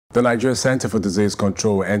The Nigeria Center for Disease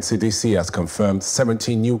Control (NCDC) has confirmed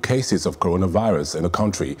 17 new cases of coronavirus in the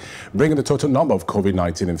country, bringing the total number of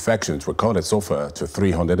COVID-19 infections recorded so far to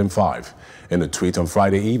 305. In a tweet on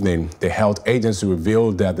Friday evening, the health agency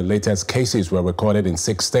revealed that the latest cases were recorded in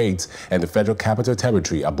 6 states and the Federal Capital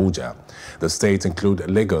Territory, Abuja. The states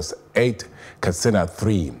include Lagos, 8, Katsina,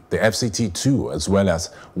 3, the FCT, 2, as well as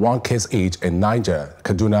 1 case each in Niger,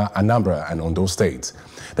 Kaduna, Anambra, and Ondo states.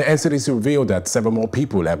 The NCDC revealed that 7 more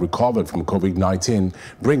people have recovered from COVID-19,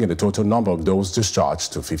 bringing the total number of those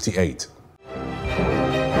discharged to 58.